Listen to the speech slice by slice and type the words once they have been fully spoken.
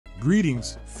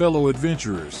Greetings, fellow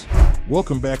adventurers.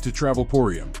 Welcome back to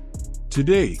Travelporium.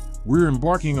 Today, we're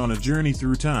embarking on a journey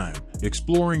through time,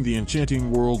 exploring the enchanting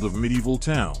world of medieval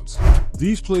towns.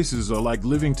 These places are like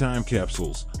living time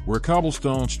capsules, where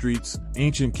cobblestone streets,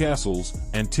 ancient castles,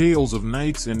 and tales of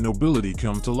knights and nobility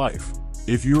come to life.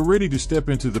 If you're ready to step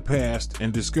into the past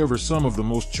and discover some of the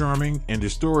most charming and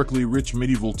historically rich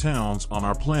medieval towns on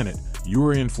our planet,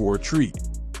 you're in for a treat.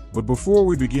 But before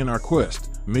we begin our quest,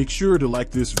 make sure to like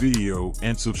this video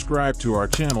and subscribe to our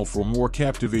channel for more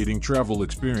captivating travel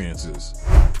experiences.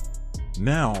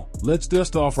 Now, let's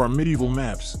dust off our medieval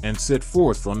maps and set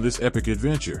forth on this epic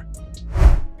adventure.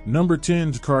 Number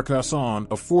 10, Carcassonne,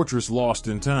 a fortress lost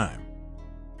in time.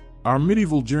 Our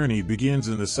medieval journey begins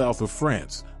in the south of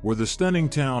France, where the stunning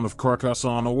town of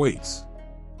Carcassonne awaits.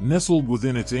 Nestled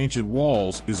within its ancient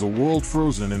walls is a world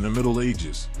frozen in the Middle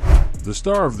Ages. The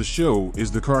star of the show is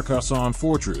the Carcassonne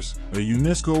Fortress, a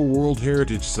UNESCO World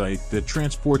Heritage Site that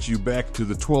transports you back to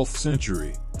the 12th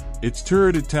century. Its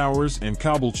turreted towers and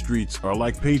cobbled streets are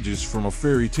like pages from a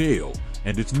fairy tale,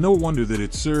 and it's no wonder that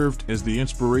it served as the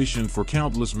inspiration for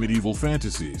countless medieval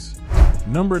fantasies.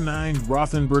 Number 9,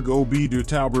 Rothenburg OB Der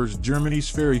Tauber, Germany's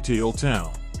fairy tale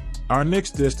town. Our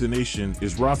next destination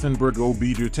is Rothenburg OB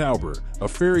Der Tauber, a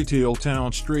fairy tale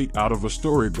town straight out of a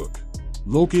storybook.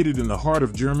 Located in the heart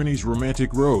of Germany's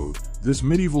romantic road, this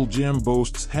medieval gem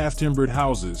boasts half-timbered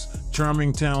houses,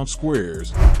 charming town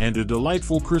squares, and a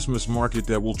delightful Christmas market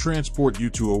that will transport you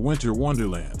to a winter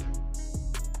wonderland.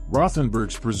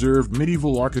 Rothenburg's preserved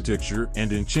medieval architecture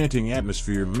and enchanting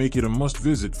atmosphere make it a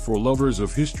must-visit for lovers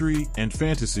of history and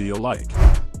fantasy alike.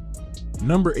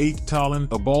 Number 8,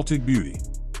 Tallinn, a Baltic beauty.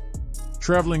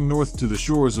 Traveling north to the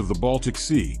shores of the Baltic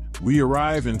Sea, we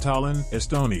arrive in Tallinn,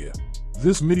 Estonia.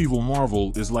 This medieval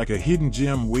marvel is like a hidden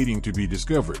gem waiting to be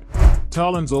discovered.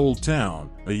 Tallinn's Old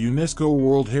Town, a UNESCO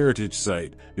World Heritage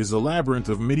Site, is a labyrinth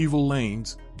of medieval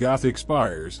lanes, Gothic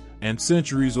spires, and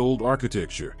centuries-old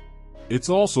architecture. It's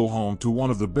also home to one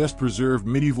of the best-preserved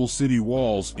medieval city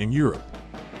walls in Europe.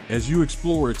 As you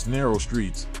explore its narrow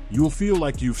streets, you'll feel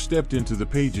like you've stepped into the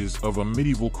pages of a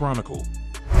medieval chronicle.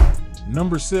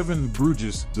 Number 7,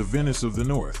 Bruges, the Venice of the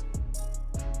North.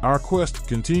 Our quest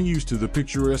continues to the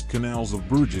picturesque canals of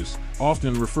Bruges,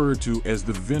 often referred to as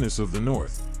the Venice of the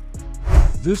North.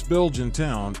 This Belgian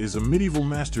town is a medieval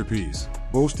masterpiece,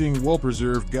 boasting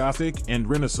well-preserved Gothic and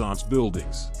Renaissance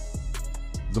buildings.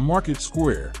 The market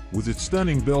square, with its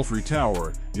stunning belfry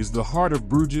tower, is the heart of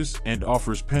Bruges and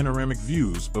offers panoramic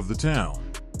views of the town.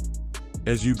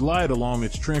 As you glide along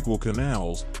its tranquil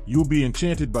canals, you'll be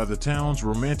enchanted by the town's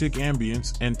romantic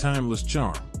ambience and timeless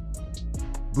charm.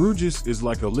 Bruges is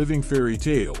like a living fairy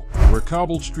tale, where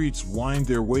cobbled streets wind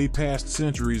their way past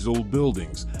centuries-old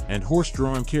buildings, and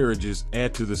horse-drawn carriages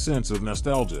add to the sense of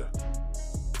nostalgia.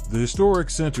 The historic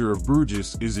center of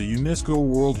Bruges is a UNESCO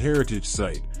World Heritage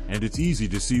Site, and it's easy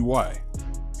to see why.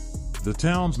 The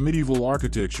town's medieval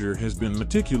architecture has been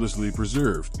meticulously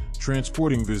preserved,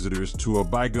 transporting visitors to a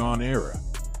bygone era.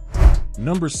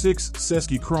 Number 6,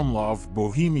 Cesky Krumlov,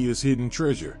 Bohemia's hidden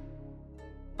treasure.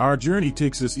 Our journey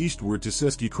takes us eastward to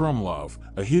Cesky Krumlov,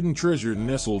 a hidden treasure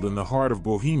nestled in the heart of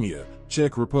Bohemia,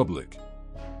 Czech Republic.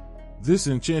 This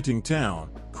enchanting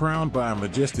town, crowned by a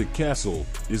majestic castle,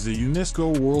 is a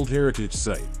UNESCO World Heritage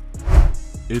Site.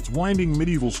 Its winding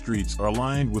medieval streets are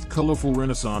lined with colorful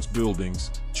Renaissance buildings,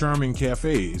 charming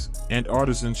cafes, and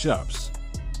artisan shops.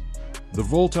 The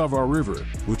Vltava River,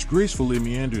 which gracefully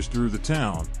meanders through the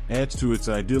town, adds to its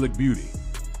idyllic beauty.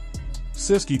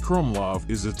 Cesky Krumlov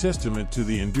is a testament to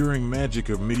the enduring magic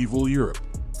of medieval Europe.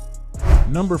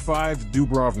 Number 5,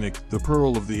 Dubrovnik, the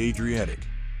Pearl of the Adriatic.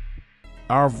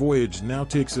 Our voyage now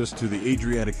takes us to the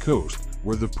Adriatic coast,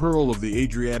 where the Pearl of the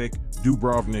Adriatic,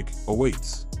 Dubrovnik,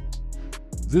 awaits.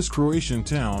 This Croatian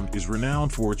town is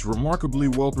renowned for its remarkably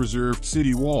well-preserved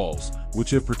city walls,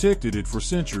 which have protected it for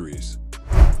centuries.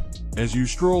 As you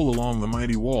stroll along the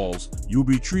mighty walls, you'll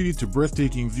be treated to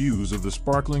breathtaking views of the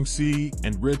sparkling sea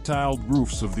and red-tiled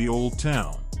roofs of the old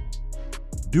town.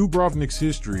 Dubrovnik's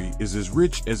history is as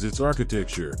rich as its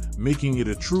architecture, making it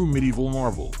a true medieval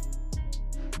marvel.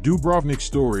 Dubrovnik's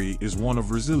story is one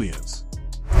of resilience.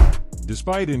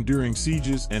 Despite enduring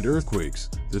sieges and earthquakes,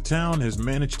 the town has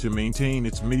managed to maintain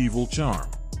its medieval charm.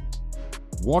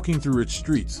 Walking through its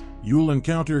streets, you'll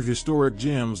encounter historic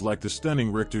gems like the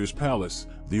stunning Rector's Palace,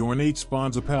 the ornate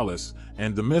Sponza Palace,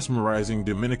 and the mesmerizing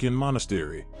Dominican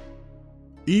Monastery.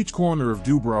 Each corner of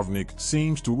Dubrovnik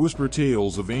seems to whisper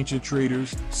tales of ancient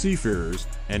traders, seafarers,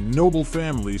 and noble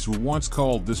families who once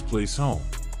called this place home.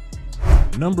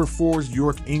 Number 4 is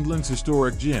York, England's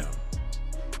historic gem.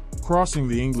 Crossing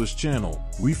the English Channel,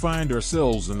 we find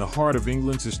ourselves in the heart of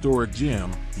England's historic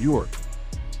gem, York.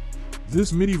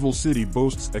 This medieval city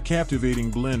boasts a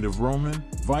captivating blend of Roman,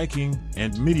 Viking,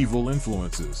 and medieval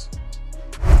influences.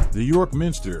 The York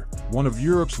Minster, one of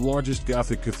Europe's largest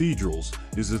Gothic cathedrals,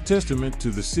 is a testament to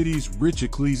the city's rich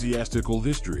ecclesiastical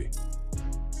history.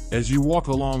 As you walk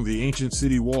along the ancient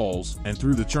city walls and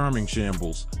through the charming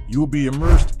shambles, you'll be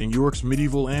immersed in York's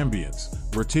medieval ambience,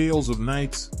 where tales of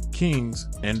knights, kings,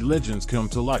 and legends come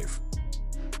to life.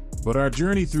 But our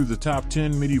journey through the top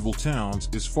 10 medieval towns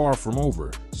is far from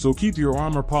over, so keep your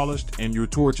armor polished and your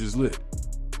torches lit.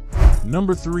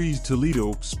 Number 3 is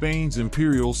Toledo, Spain's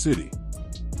imperial city.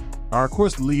 Our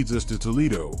quest leads us to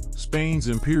Toledo, Spain's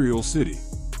imperial city.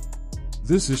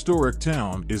 This historic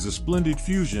town is a splendid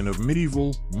fusion of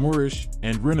medieval, Moorish,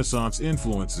 and Renaissance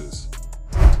influences.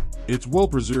 Its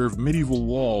well-preserved medieval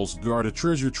walls guard a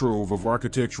treasure trove of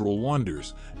architectural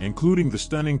wonders, including the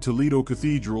stunning Toledo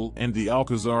Cathedral and the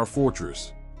Alcazar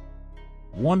Fortress.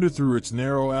 Wander through its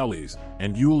narrow alleys,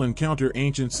 and you'll encounter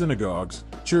ancient synagogues,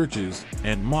 churches,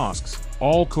 and mosques,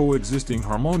 all coexisting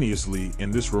harmoniously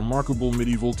in this remarkable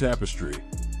medieval tapestry.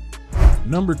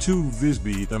 Number 2,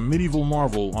 Visby, a medieval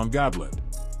marvel on Gotland.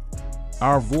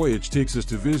 Our voyage takes us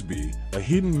to Visby, a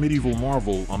hidden medieval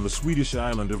marvel on the Swedish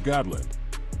island of Gotland.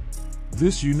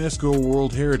 This UNESCO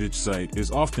World Heritage Site is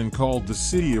often called the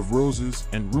City of Roses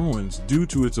and Ruins due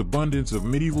to its abundance of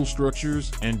medieval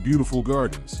structures and beautiful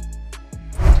gardens.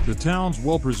 The town's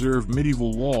well-preserved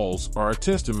medieval walls are a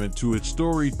testament to its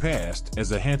storied past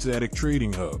as a Hanseatic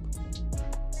trading hub.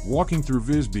 Walking through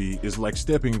Visby is like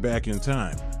stepping back in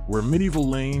time, where medieval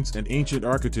lanes and ancient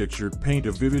architecture paint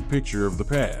a vivid picture of the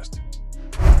past.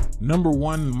 Number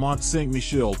 1, Mont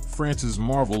Saint-Michel, France's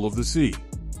marvel of the sea.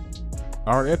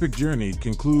 Our epic journey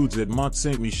concludes at Mont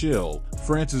Saint-Michel,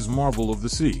 France's marvel of the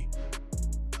sea.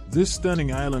 This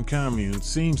stunning island commune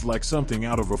seems like something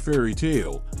out of a fairy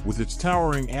tale, with its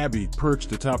towering abbey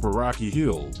perched atop a rocky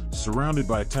hill, surrounded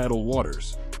by tidal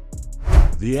waters.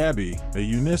 The Abbey, a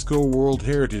UNESCO World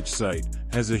Heritage Site,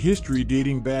 has a history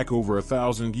dating back over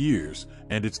 1,000 years,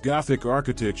 and its Gothic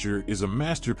architecture is a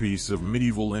masterpiece of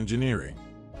medieval engineering.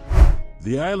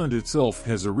 The island itself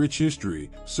has a rich history,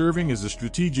 serving as a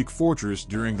strategic fortress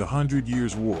during the 100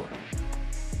 Years' War.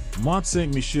 Mont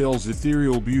Saint-Michel's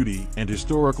ethereal beauty and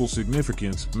historical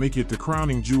significance make it the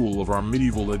crowning jewel of our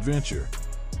medieval adventure.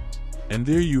 And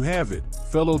there you have it,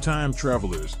 fellow time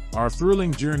travelers, our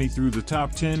thrilling journey through the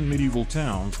top 10 medieval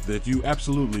towns that you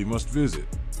absolutely must visit.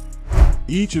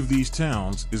 Each of these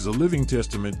towns is a living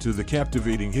testament to the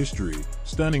captivating history,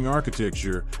 stunning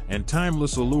architecture, and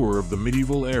timeless allure of the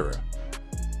medieval era.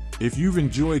 If you've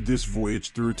enjoyed this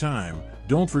voyage through time,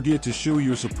 don't forget to show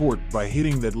your support by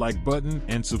hitting that like button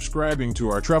and subscribing to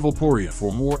our Travelporium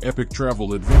for more epic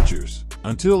travel adventures.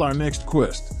 Until our next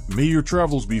quest, may your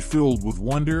travels be filled with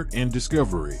wonder and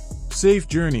discovery. Safe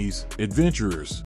journeys, adventurers.